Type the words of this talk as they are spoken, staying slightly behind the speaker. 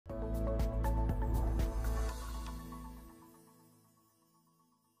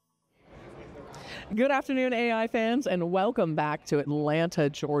Good afternoon, AI fans, and welcome back to Atlanta,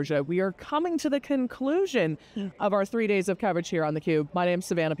 Georgia. We are coming to the conclusion of our 3 days of coverage here on theCUBE. My name's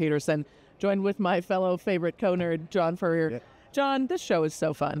Savannah Peterson, joined with my fellow favorite co-nerd, John Furrier. Yeah. John, this show is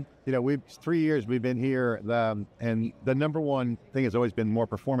so fun. You know, 3 years we've been here, and the number one thing has always been more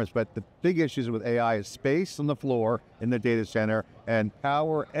performance, but the big issues with AI is space on the floor in the data center, and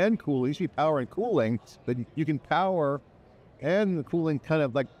power and cooling. It used to be power and cooling, but you can power and the cooling kind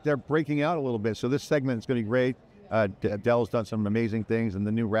of like they're breaking out a little bit. So this segment is going to be great. Dell's done some amazing things, and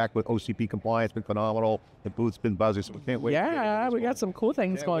the new rack with OCP compliance has been phenomenal. The booth's been buzzing, so we can't wait. Yeah, we got some cool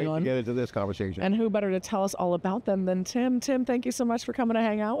things going on. To get into this conversation. And who better to tell us all about them than Tim? Tim, thank you so much for coming to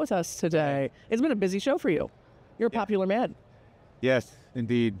hang out with us today. It's been a busy show for you. You're a popular man. Yes,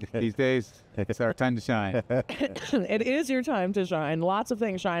 indeed. These days, it's our time to shine. It is your time to shine. Lots of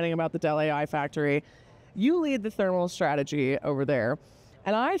things shining about the Dell AI factory. You lead the thermal strategy over there.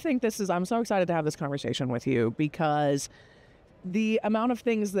 And I think I'm so excited to have this conversation with you because the amount of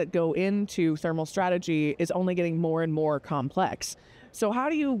things that go into thermal strategy is only getting more and more complex. So how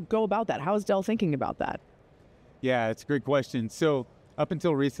do you go about that? How is Dell thinking about that? Yeah, it's a great question. So up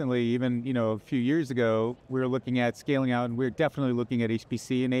until recently, even a few years ago, we were looking at scaling out, and we were definitely looking at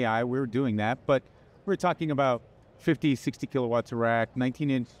HPC and AI. We were doing that, but we're talking about 50, 60 kilowatts a rack,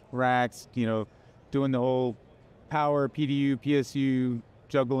 19-inch racks, doing the whole power, PDU, PSU,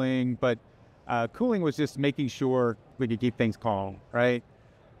 juggling, but cooling was just making sure we could keep things calm, right?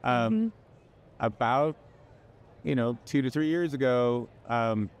 About, 2 to 3 years ago,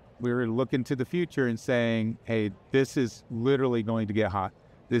 we were looking to the future and saying, hey, this is literally going to get hot.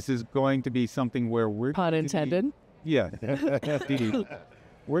 This is going to be something where we're... Pun intended. Yeah.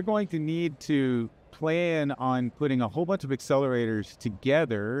 We're going to need to plan on putting a whole bunch of accelerators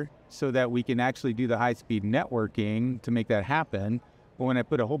together so that we can actually do the high-speed networking to make that happen. But when I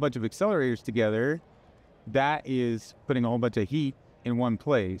put a whole bunch of accelerators together, that is putting a whole bunch of heat in one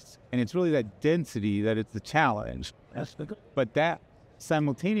place. And it's really that density that it's the challenge. But that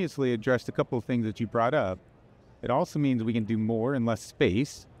simultaneously addressed a couple of things that you brought up. It also means we can do more in less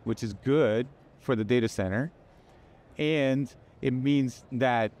space, which is good for the data center. And it means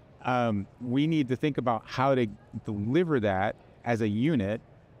that we need to think about how to deliver that as a unit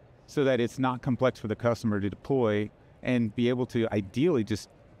so that it's not complex for the customer to deploy and be able to ideally just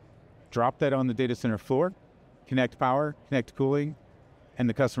drop that on the data center floor, connect power, connect cooling, and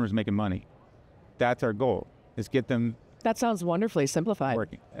the customer's making money. That's our goal, is get them... That sounds wonderfully simplified.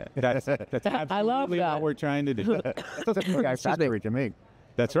 Working. That's absolutely I love that. What we're trying to do. That's an AI factory to me.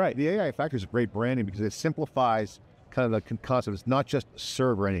 That's right. The AI factory is great branding because it simplifies kind of the concept. It's not just a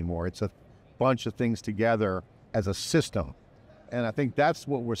server anymore. It's a bunch of things together as a system. And I think that's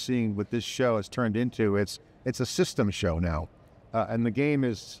what we're seeing with this show has turned into. It's a system show now. And the game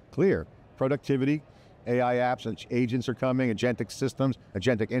is clear. Productivity, AI apps and agents are coming, agentic systems,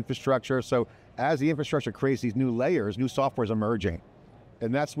 agentic infrastructure. So as the infrastructure creates these new layers, new software is emerging.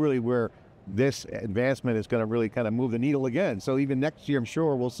 And that's really where this advancement is going to really kind of move the needle again. So even next year, I'm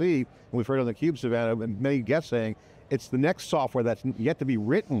sure we'll see, and we've heard on theCUBE, Savannah, and many guests saying, it's the next software that's yet to be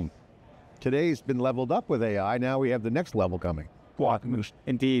written. Today's been leveled up with AI. Now we have the next level coming.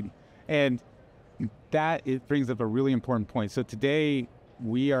 Indeed. And that brings up a really important point. So today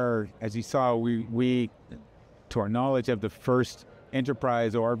we are, as you saw, we to our knowledge, have the first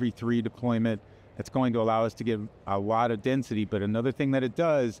enterprise or RV3 deployment that's going to allow us to give a lot of density. But another thing that it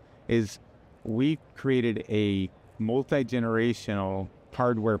does is we created a multi-generational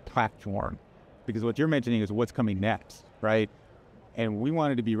hardware platform, because what you're mentioning is what's coming next, right? And we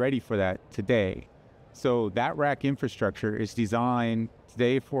wanted to be ready for that today. So that rack infrastructure is designed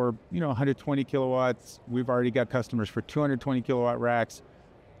today for 120 kilowatts. We've already got customers for 220 kilowatt racks,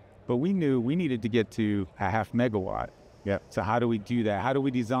 but we knew we needed to get to a 0.5 megawatt. Yeah. So how do we do that? How do we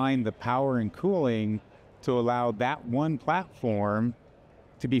design the power and cooling to allow that one platform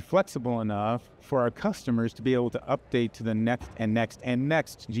to be flexible enough for our customers to be able to update to the next and next and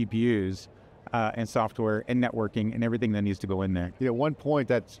next GPUs and software and networking and everything that needs to go in there. One point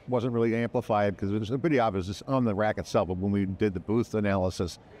that wasn't really amplified because it was pretty obvious on the rack itself, but when we did the booth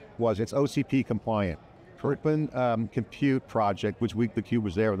analysis, was it's OCP compliant. Open Compute project, which theCUBE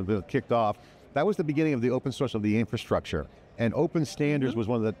was there when the kicked off. That was the beginning of the open source of the infrastructure. And open standards was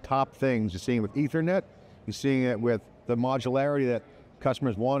one of the top things. You're seeing it with Ethernet, you're seeing it with the modularity that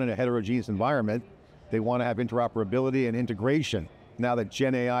customers want in a heterogeneous environment. They want to have interoperability and integration. Now that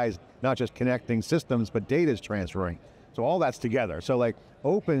Gen AI is not just connecting systems, but data is transferring. So all that's together. So like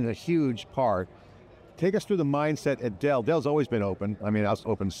open is a huge part. Take us through the mindset at Dell. Dell's always been open. I mean,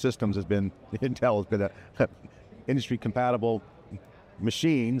 open systems has been, Intel has been a industry compatible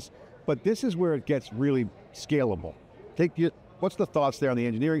machines, But this is where it gets really scalable. What's the thoughts there on the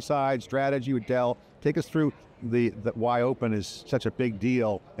engineering side, strategy with Dell? Take us through the why open is such a big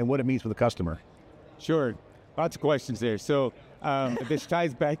deal and what it means for the customer. Sure. Lots of questions there. So this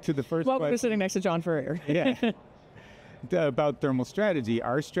ties back to the first Welcome question. to sitting next to John Furrier. Yeah. About thermal strategy.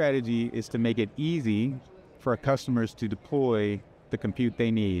 Our strategy is to make it easy for our customers to deploy the compute they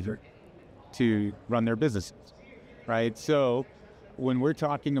need to run their businesses, right? So when we're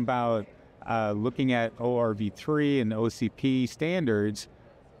talking about looking at ORv3 and OCP standards,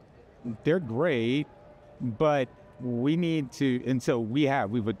 they're great, but we need to, and so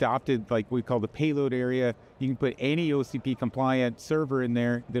we've adopted like we call the payload area. You can put any OCP compliant server in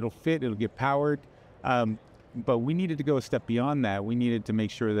there that'll fit, it'll get powered. But we needed to go a step beyond that. We needed to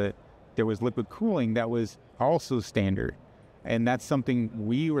make sure that there was liquid cooling that was also standard. And that's something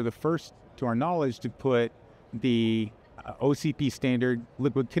we were the first, to our knowledge, to put the OCP standard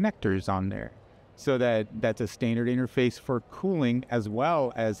liquid connectors on there. So that's a standard interface for cooling as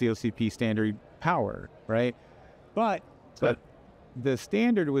well as the OCP standard power, right? But the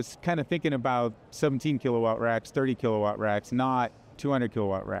standard was kind of thinking about 17 kilowatt racks, 30 kilowatt racks, not 200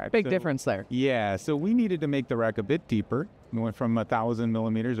 kilowatt racks. Big difference there. Yeah, so we needed to make the rack a bit deeper. We went from 1,000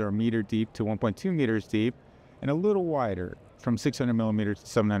 millimeters or a meter deep to 1.2 meters deep, and a little wider from 600 millimeters to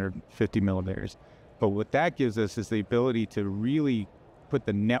 750 millimeters. But what that gives us is the ability to really put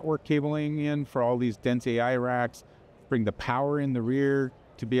the network cabling in for all these dense AI racks, bring the power in the rear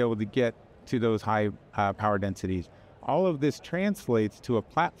to be able to get to those high power densities. All of this translates to a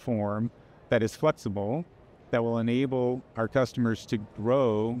platform that is flexible, that will enable our customers to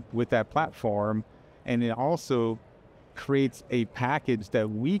grow with that platform. And it also creates a package that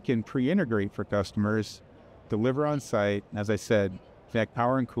we can pre-integrate for customers, deliver on site, as I said, connect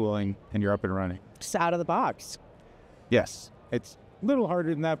power and cooling, and you're up and running. Just out of the box. Yes, it's a little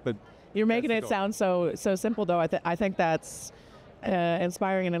harder than that, but you're making it sound so simple, though. I think that's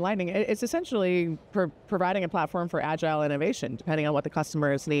inspiring and enlightening. It's essentially providing a platform for agile innovation, depending on what the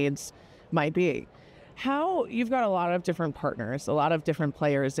customer's needs might be. How you've got a lot of different partners, a lot of different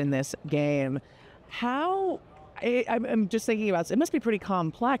players in this game. I'm just thinking about, it must be pretty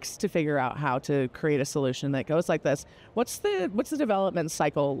complex to figure out how to create a solution that goes like this. What's the development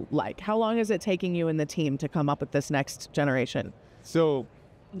cycle like? How long is it taking you and the team to come up with this next generation? So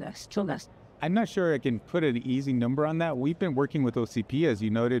I'm not sure I can put an easy number on that. We've been working with OCP, as you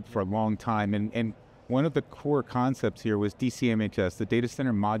noted, for a long time. And one of the core concepts here was DCMHS, the Data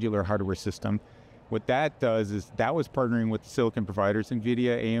Center Modular Hardware System. What that does is that was partnering with silicon providers,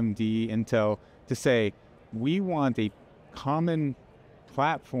 NVIDIA, AMD, Intel, to say, we want a common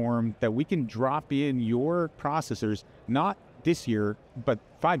platform that we can drop in your processors, not this year, but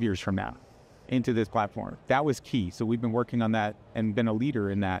 5 years from now, into this platform. That was key. So we've been working on that and been a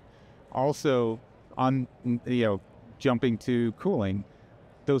leader in that. Also, on jumping to cooling,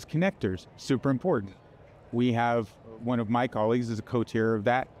 those connectors, super important. We have one of my colleagues is a co-chair of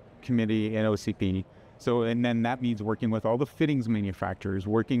that committee in OCP. So, and then that means working with all the fittings manufacturers,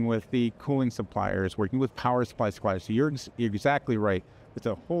 working with the cooling suppliers, working with power supply suppliers. So you're exactly right. It's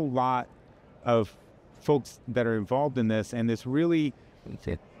a whole lot of folks that are involved in this, and this really,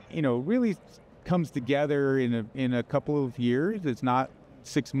 really comes together in a couple of years. It's not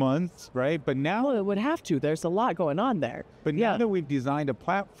 6 months, right? But now it would have to. There's a lot going on there. But now that we've designed a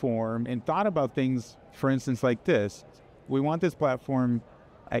platform and thought about things, for instance, like this, we want this platform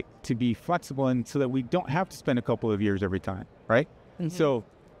to be flexible and so that we don't have to spend a couple of years every time, right? Mm-hmm. So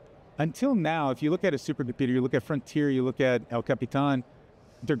until now, if you look at a supercomputer, you look at Frontier, you look at El Capitan,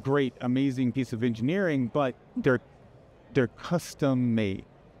 they're great, amazing piece of engineering, but they're custom made.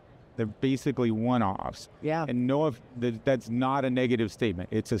 They're basically one-offs. Yeah. And that's not a negative statement.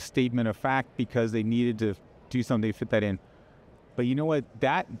 It's a statement of fact because they needed to do something to fit that in. But you know what?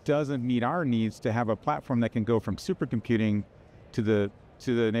 That doesn't meet our needs to have a platform that can go from supercomputing to the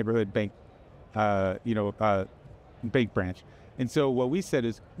neighborhood bank, bank branch. And so what we said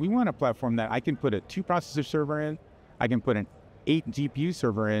is we want a platform that I can put a 2 processor server in, I can put an 8 GPU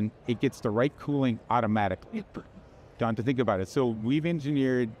server in, it gets the right cooling automatically. Don't have to think about it. So we've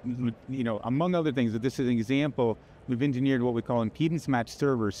engineered, among other things, this is an example, we've engineered what we call impedance matched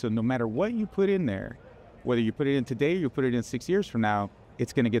servers. So no matter what you put in there, whether you put it in today or you put it in 6 years from now,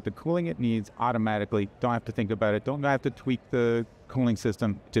 it's going to get the cooling it needs automatically. Don't have to think about it. Don't have to tweak the cooling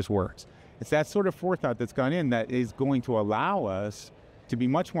system. It just works. It's that sort of forethought that's gone in that is going to allow us to be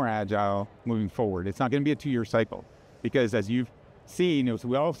much more agile moving forward. It's not going to be a 2-year cycle because as you've seen, as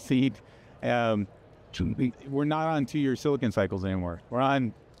we all see, we're not on 2-year silicon cycles anymore. We're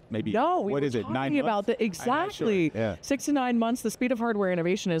on maybe, No, we what were is it, 9 talking about months? the exactly Yeah. 6 to 9 months. The speed of hardware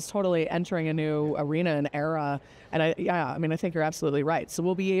innovation is totally entering a new arena and era. And I mean, I think you're absolutely right. So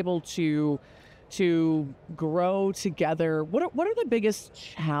we'll be able to grow together. What are the biggest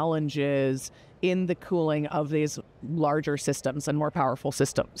challenges in the cooling of these larger systems and more powerful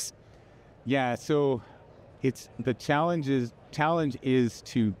systems? Yeah, so it's the challenge is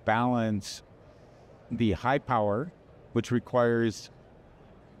to balance the high power, which requires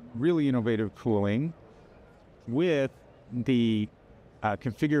really innovative cooling, with the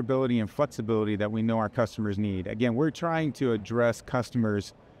configurability and flexibility that we know our customers need. Again, we're trying to address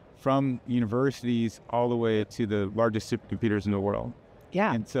customers from universities all the way to the largest supercomputers in the world.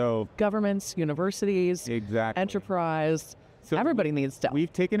 Yeah. And so Governments, universities, exactly, enterprise, so everybody needs Dell.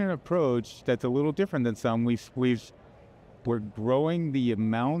 we've taken an approach that's a little different than some. We're growing the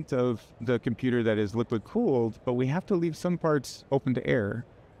amount of the computer that is liquid cooled, but we have to leave some parts open to air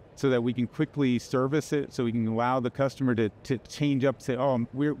so that we can quickly service it, so we can allow the customer to change up, say, oh,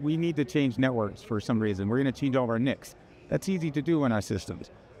 we need to change networks for some reason. We're going to change all of our NICs. That's easy to do in our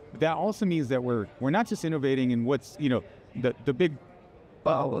systems. But that also means that we're not just innovating in what's, the big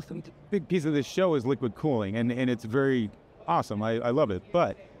piece of this show is liquid cooling, and it's very awesome. I love it.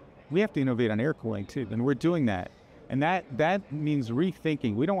 But we have to innovate on air cooling too, and we're doing that. And that means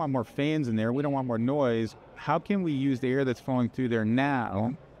rethinking. We don't want more fans in there. We don't want more noise. How can we use the air that's flowing through there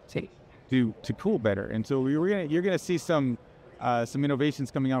now to cool better? And so you're gonna see some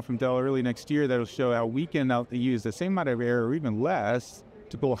innovations coming out from Dell early next year that'll show how we can use the same amount of air or even less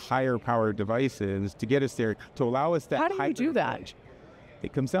to cool higher power devices to get us there, to allow us that. How do you do that?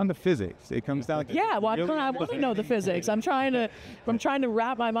 It comes down to physics. It comes down to Yeah, well, I want to know the physics. I'm trying to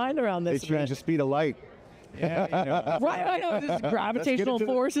wrap my mind around They this. change the speed of light. Yeah, Right, I know this gravitational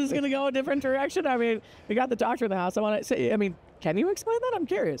force is going to go a different direction. I mean, we got the doctor in the house. I want to say, I mean, can you explain that? I'm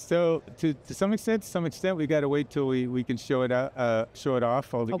curious. So to some extent, we got to wait till we can show it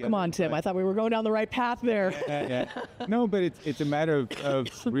off altogether. Oh, come on, Tim. I thought we were going down the right path there. Yeah. No, but it's a matter of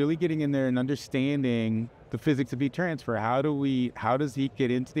really getting in there and understanding the physics of heat transfer. How does heat get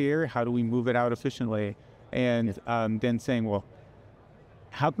into the air? How do we move it out efficiently? And then saying, well,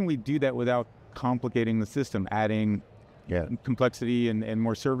 how can we do that without complicating the system, adding complexity and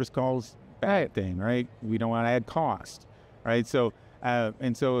more service calls? Bad thing, right? We don't want to add cost, right? So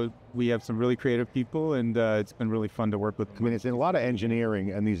and so we have some really creative people, and it's been really fun to work with. I mean, it's a lot of engineering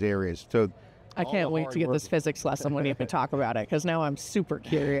in these areas. So I can't wait to get this physics lesson when you can talk about it, because now I'm super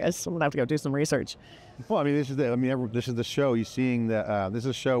curious. I'm going to have to go do some research. Well, I mean, this is the show. You're seeing this is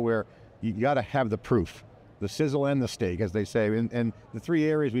a show where you got to have the proof, the sizzle and the steak, as they say. And the three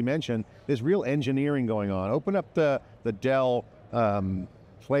areas we mentioned, there's real engineering going on. Open up the Dell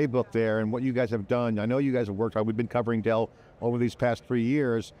playbook there and what you guys have done. I know you guys have worked hard. We've been covering Dell over these past 3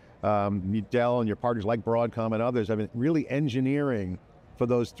 years. Dell and your partners like Broadcom and others have been really engineering for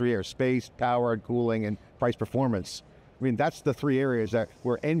those three areas: space, power, cooling, and price performance. I mean, that's the three areas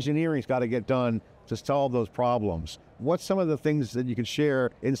where engineering's got to get done to solve those problems. What's some of the things that you can share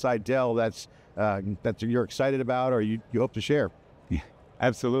inside Dell that you're excited about or you hope to share? Yeah,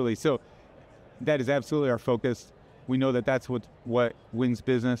 absolutely. So that is absolutely our focus. We know that that's what wins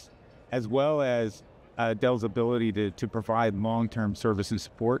business, as well as Dell's ability to provide long-term service and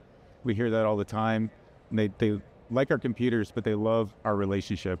support. We hear that all the time. They like our computers, but they love our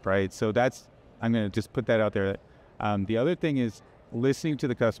relationship, right? So I'm going to just put that out there. The other thing is listening to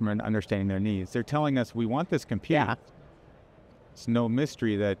the customer and understanding their needs. They're telling us, we want this compute. Yeah. It's no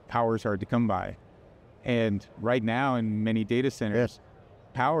mystery that power is hard to come by. And right now in many data centers,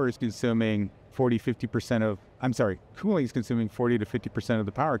 power is consuming cooling is consuming 40 to 50% of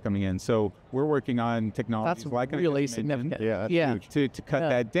the power coming in. So we're working on technologies That's like really significant. Yeah, that's huge. to cut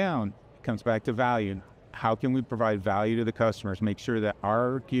that down. It comes back to value. How can we provide value to the customers, make sure that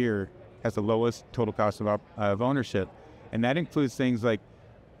our gear has the lowest total cost of ownership? And that includes things like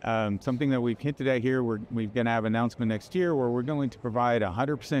something that we've hinted at here. We're going to have an announcement next year where we're going to provide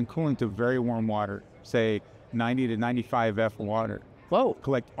 100% cooling to very warm water, say 90 to 95 F water. Whoa.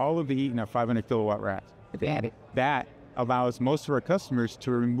 Collect all of the heat in a 500 kilowatt rack. That allows most of our customers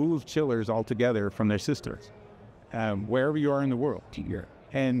to remove chillers altogether from their systems, wherever you are in the world.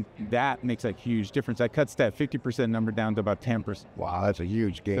 And that makes a huge difference. That cuts that 50% number down to about 10%. Wow, that's a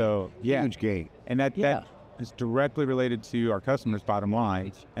huge gain. So, yeah. Huge gain. And that is directly related to our customers' bottom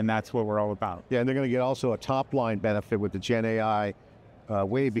line, and that's what we're all about. Yeah, and they're going to get also a top line benefit with the Gen AI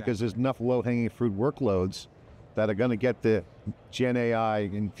wave, because there's enough low-hanging fruit workloads that are going to get the Gen AI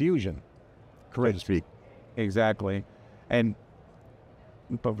infusion, so to speak. Exactly.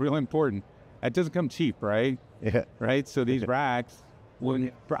 But real important, that doesn't come cheap, right? Yeah. Right? So these racks,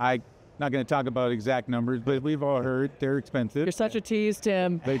 I'm not going to talk about exact numbers, but we've all heard they're expensive. You're such a tease,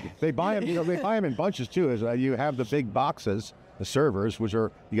 Tim. They buy them. They buy them in bunches too. You have the big boxes, the servers, which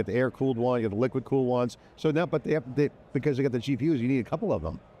are you get the air cooled one, you get the liquid cooled ones. So now, but because they got the GPUs, you need a couple of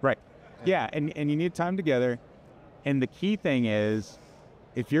them. Right. Yeah, and you need time together. And the key thing is,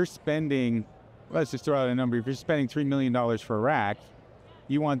 if you're spending, let's just throw out a number. If you're spending $3 million for a rack,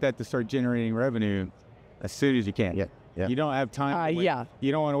 you want that to start generating revenue as soon as you can. Yeah. You don't have time. Yeah.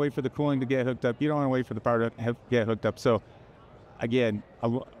 You don't want to wait for the cooling to get hooked up. You don't want to wait for the power to get hooked up. So, again,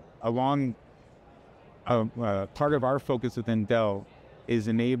 part of our focus within Dell is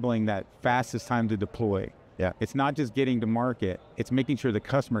enabling that fastest time to deploy. Yeah. It's not just getting to market. It's making sure the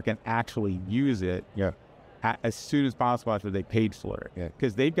customer can actually use it. Yeah. As soon as possible after they paid for it. Yeah.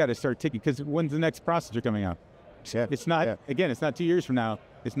 Because they've got to start ticking. Because when's the next processor coming out? Yeah. It's not. Yeah. Again, it's not 2 years from now.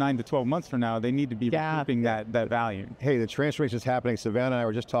 It's 9 to 12 months from now. They need to be recouping that value. Hey, the transformation is happening. Savannah and I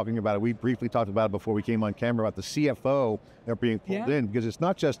were just talking about it. We briefly talked about it before we came on camera about the CFO that are being pulled in, because it's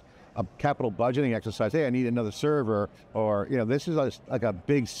not just a capital budgeting exercise. Hey, I need another server, or this is like a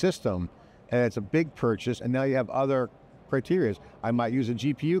big system, and it's a big purchase, and now you have other criteria. I might use a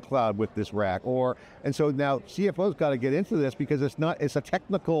GPU cloud with this rack, and so now CFO's got to get into this, because it's a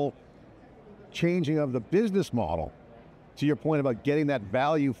technical changing of the business model. To your point about getting that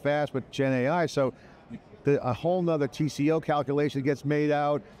value fast with Gen AI, so a whole nother TCO calculation gets made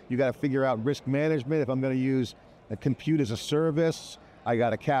out. You got to figure out risk management. If I'm going to use a compute as a service, I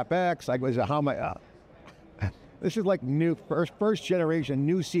got a CapEx. How am I? This is like new first generation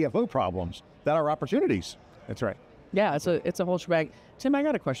new CFO problems that are opportunities. That's right. Yeah, it's a whole shebang. Tim, I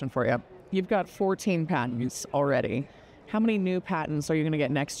got a question for you. You've got 14 patents already. How many new patents are you going to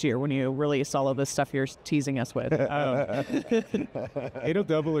get next year when you release all of this stuff you're teasing us with? It'll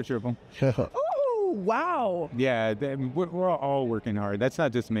double or triple. Oh, wow. Yeah, we're all working hard. That's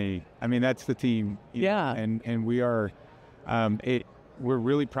not just me. I mean, that's the team. Yeah. And we are, we're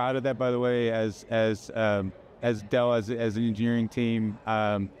really proud of that, by the way, as Dell, as an engineering team.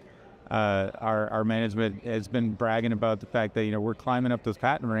 Our management has been bragging about the fact that, we're climbing up those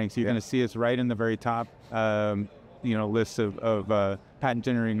patent ranks. You're going to see us right in the very top, lists of patent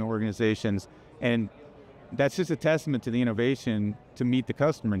generating organizations. And that's just a testament to the innovation to meet the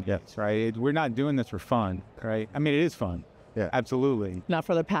customer needs, right? We're not doing this for fun, right? I mean, it is fun. Yeah. Absolutely. Not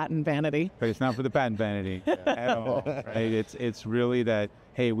for the patent vanity. But it's not for the patent vanity at all, right? It's really that,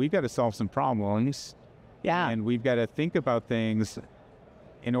 hey, we've got to solve some problems. Yeah. And we've got to think about things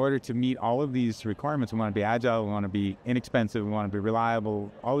in order to meet all of these requirements. We want to be agile, we want to be inexpensive, we want to be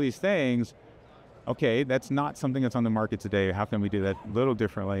reliable, all these things. Okay, that's not something that's on the market today. How can we do that a little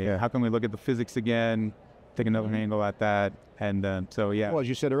differently? Yeah. How can we look at the physics again, take another angle at that? And so, yeah. Well, as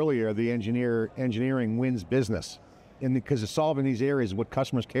you said earlier, the engineering wins business, and because it's solving these areas what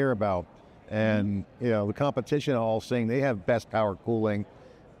customers care about, and the competition all saying they have best power cooling.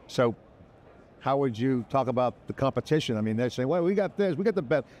 So how would you talk about the competition? I mean, they're saying, well, we got this, we got the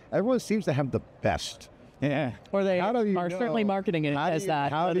best. Everyone seems to have the best. Yeah. Or they are certainly marketing it as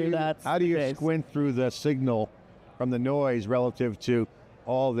that. How do you squint through the signal from the noise relative to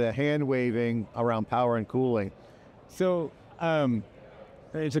all the hand waving around power and cooling? So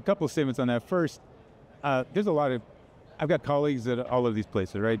there's a couple of statements on that. First, there's a lot of, I've got colleagues at all of these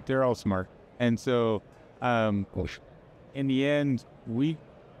places, right? They're all smart. And so in the end, we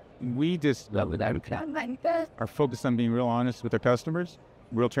just are focused on being real honest with our customers,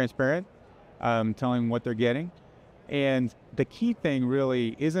 real transparent, telling them what they're getting. And the key thing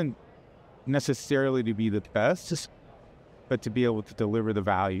really isn't necessarily to be the best, but to be able to deliver the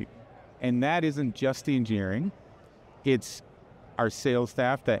value. And that isn't just the engineering, it's our sales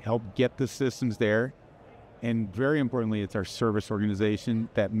staff that help get the systems there. And very importantly, it's our service organization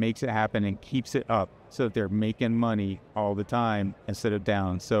that makes it happen and keeps it up so that they're making money all the time instead of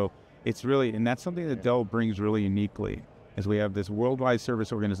down. So it's really, and that's something that Dell brings really uniquely, is we have this worldwide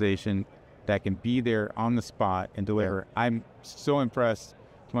service organization that can be there on the spot and deliver. Yeah. I'm so impressed.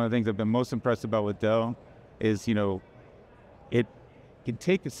 It's one of the things I've been most impressed about with Dell is, it can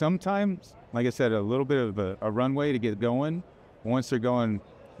take sometimes, like I said, a little bit of a runway to get going. Once they're going,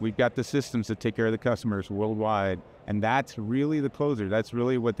 we've got the systems to take care of the customers worldwide. And that's really the closer. That's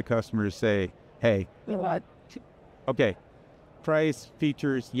really what the customers say. Hey, okay, price,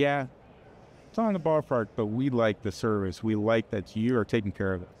 features, yeah, it's on the ballpark, but we like the service. We like that you are taking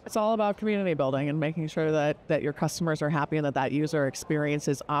care of it. It's all about community building and making sure that your customers are happy and that user experience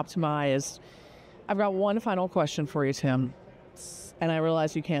is optimized. I've got one final question for you, Tim. And I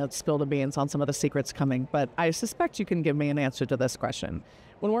realize you can't spill the beans on some of the secrets coming, but I suspect you can give me an answer to this question.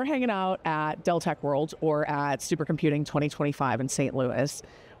 when we're hanging out at Dell Tech World or at Supercomputing 2025 in St. Louis,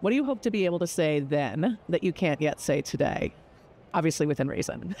 what do you hope to be able to say then that you can't yet say today? Obviously within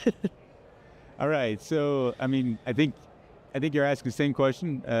reason. All right. So, I mean, I think you're asking the same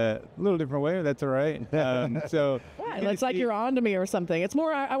question a little different way. That's all right. It's like you're on to me or something. It's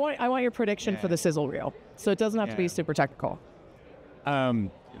more, I want your prediction for the sizzle reel. So it doesn't have to be super technical.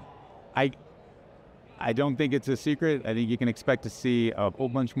 I don't think it's a secret. I think you can expect to see a whole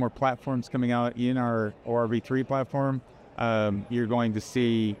bunch more platforms coming out in our ORV3 platform. You're going to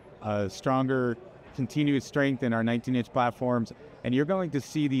see stronger continuous strength in our 19-inch platforms, and you're going to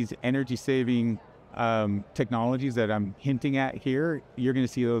see these energy-saving technologies that I'm hinting at here. You're going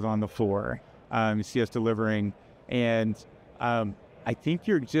to see those on the floor. You see us delivering, and I think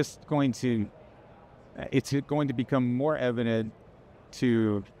you're just going to. It's going to become more evident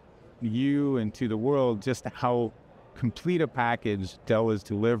to you and to the world just how complete a package Dell is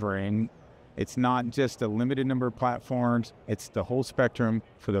delivering. It's not just a limited number of platforms, it's the whole spectrum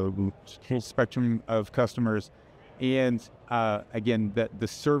for the whole spectrum of customers. And again, the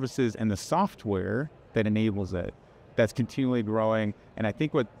services and the software that enables it, that's continually growing. And I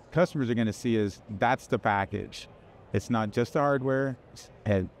think what customers are going to see is that's the package. It's not just the hardware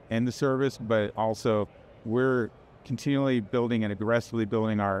and the service, but also we're continually building and aggressively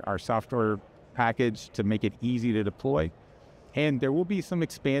building our software package to make it easy to deploy. And there will be some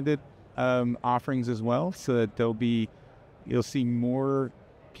expanded offerings as well, so that you'll see more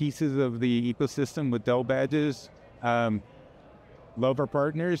pieces of the ecosystem with Dell badges. Love our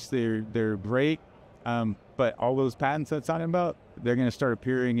partners, they're great, but all those patents that's talking about, they're going to start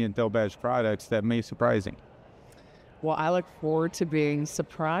appearing in Dell badge products that may surprise you. Well, I look forward to being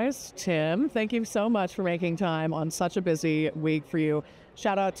surprised. Tim, thank you so much for making time on such a busy week for you.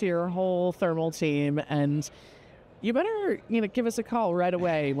 Shout out to your whole thermal team, and you better give us a call right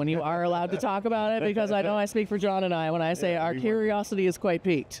away when you are allowed to talk about it, because I know I speak for John and I when I say our curiosity is quite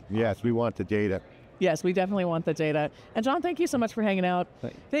piqued. Yes, we want the data. Yes, we definitely want the data. And John, thank you so much for hanging out.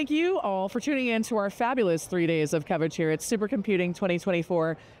 Thank you all for tuning in to our fabulous 3 days of coverage here at Supercomputing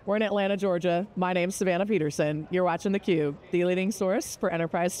 2024. We're in Atlanta, Georgia. My name's Savannah Peterson. You're watching theCUBE, the leading source for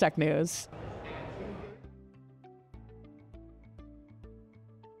enterprise tech news.